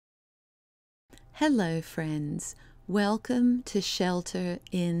Hello, friends. Welcome to Shelter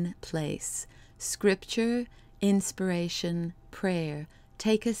in Place. Scripture, inspiration, prayer.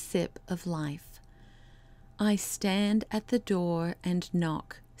 Take a sip of life. I stand at the door and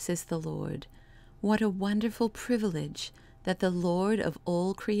knock, says the Lord. What a wonderful privilege that the Lord of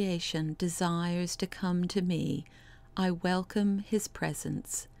all creation desires to come to me. I welcome his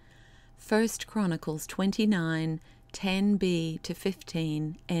presence. 1 Chronicles 29, 10b to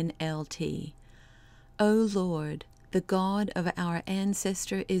 15 NLT. O Lord, the God of our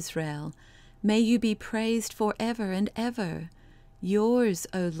ancestor Israel, may you be praised forever and ever. Yours,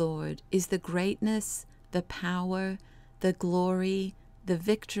 O Lord, is the greatness, the power, the glory, the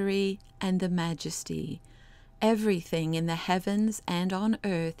victory, and the majesty. Everything in the heavens and on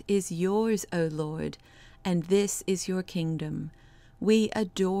earth is yours, O Lord, and this is your kingdom. We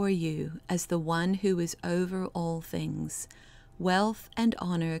adore you as the one who is over all things. Wealth and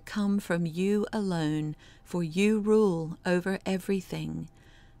honor come from you alone, for you rule over everything.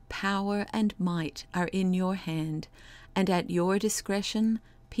 Power and might are in your hand, and at your discretion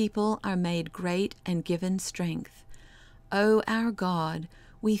people are made great and given strength. O our God,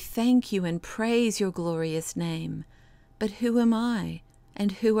 we thank you and praise your glorious name. But who am I,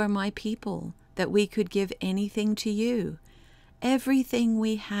 and who are my people, that we could give anything to you? Everything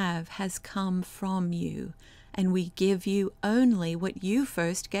we have has come from you, and we give you only what you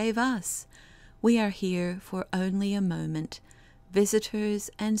first gave us. We are here for only a moment, visitors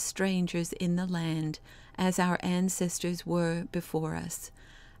and strangers in the land, as our ancestors were before us.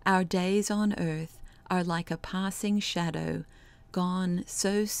 Our days on earth are like a passing shadow, gone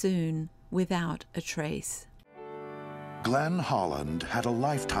so soon without a trace. Glenn Holland had a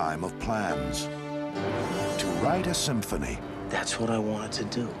lifetime of plans to write a symphony. That's what I wanted to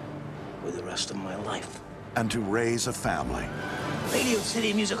do with the rest of my life. And to raise a family. Radio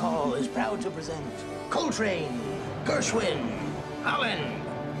City Music Hall is proud to present Coltrane, Gershwin, Holland.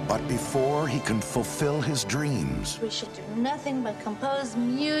 But before he can fulfill his dreams, we should do nothing but compose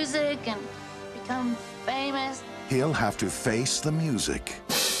music and become famous. He'll have to face the music.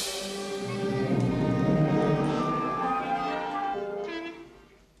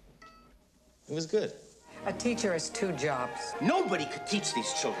 It was good. A teacher has two jobs. Nobody could teach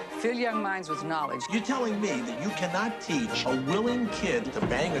these children. Fill young minds with knowledge. You're telling me that you cannot teach a willing kid to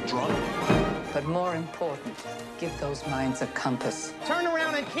bang a drum? But more important, give those minds a compass. Turn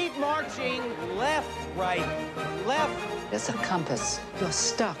around and keep marching. Left, right, left. It's a compass. You're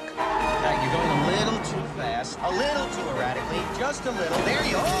stuck. You're going a little too fast, a little too erratically, just a little. There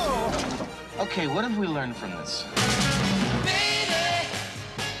you go. Okay, what have we learned from this?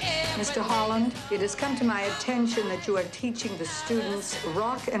 Mr. Holland, it has come to my attention that you are teaching the students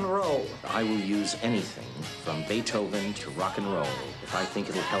rock and roll. I will use anything from Beethoven to rock and roll if I think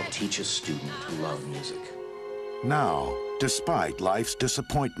it'll help teach a student to love music. Now, despite life's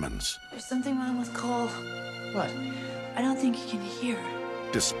disappointments, There's something wrong with Cole. What? I don't think he can hear.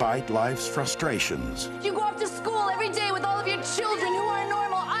 despite life's frustrations, You go off to school every day with all of your children who are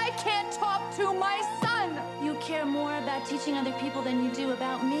normal. I can't talk to my son. You care more about teaching other people than you do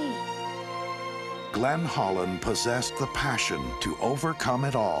about me. Glenn Holland possessed the passion to overcome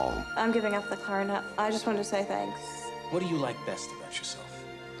it all. I'm giving up the clarinet. I just wanted to say thanks. What do you like best about yourself?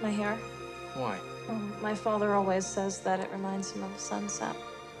 My hair. Why? My father always says that it reminds him of sunset.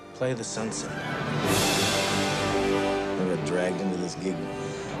 Play the sunset. I got dragged into this gig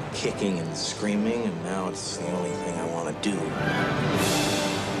kicking and screaming, and now it's the only thing I want to do.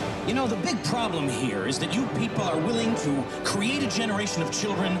 You know, the big problem here is that you people are willing to create a generation of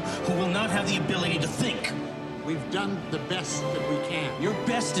children who will not have the ability to think. We've done the best that we can. Your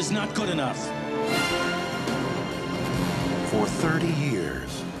best is not good enough. For 30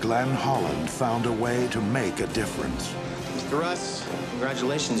 years, Glenn Holland found a way to make a difference. Mr. Russ,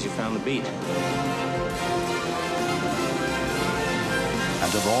 congratulations, you found the beat.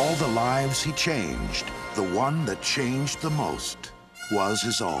 And of all the lives he changed, the one that changed the most was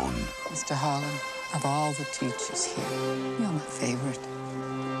his own. Mr. Holland, of all the teachers here, you're my favorite.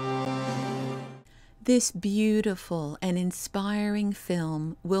 This beautiful and inspiring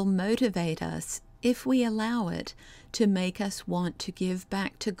film will motivate us, if we allow it, to make us want to give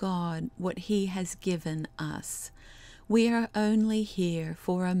back to God what He has given us. We are only here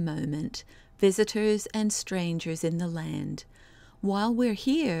for a moment, visitors and strangers in the land. While we're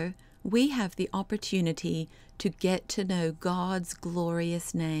here, we have the opportunity to get to know God's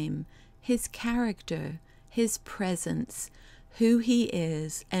glorious name, His character, His presence, who He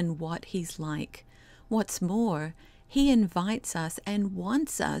is, and what He's like. What's more, He invites us and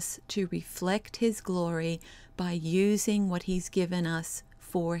wants us to reflect His glory by using what He's given us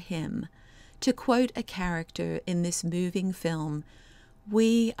for Him, To quote a character in this moving film,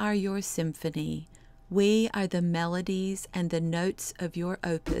 "We are your symphony. We are the melodies and the notes of your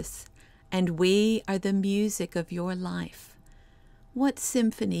opus, and we are the music of your life." What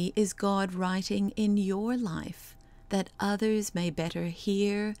symphony is God writing in your life that others may better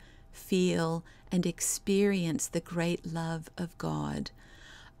hear, feel, and experience the great love of God?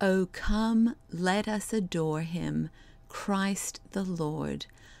 Oh, come, let us adore him, Christ the Lord,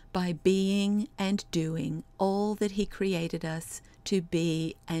 by being and doing all that he created us to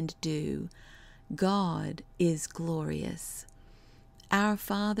be and do. God is glorious. Our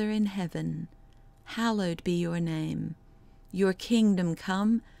Father in heaven, hallowed be your name. Your kingdom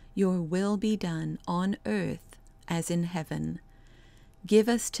come, your will be done on earth as in heaven. Give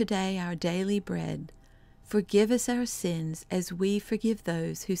us today our daily bread. Forgive us our sins as we forgive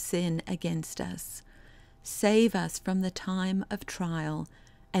those who sin against us. Save us from the time of trial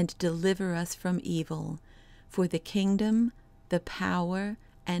and deliver us from evil. For the kingdom, the power,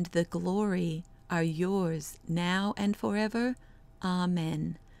 and the glory are yours now and forever.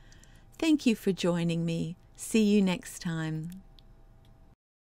 Amen. Thank you for joining me. See you next time.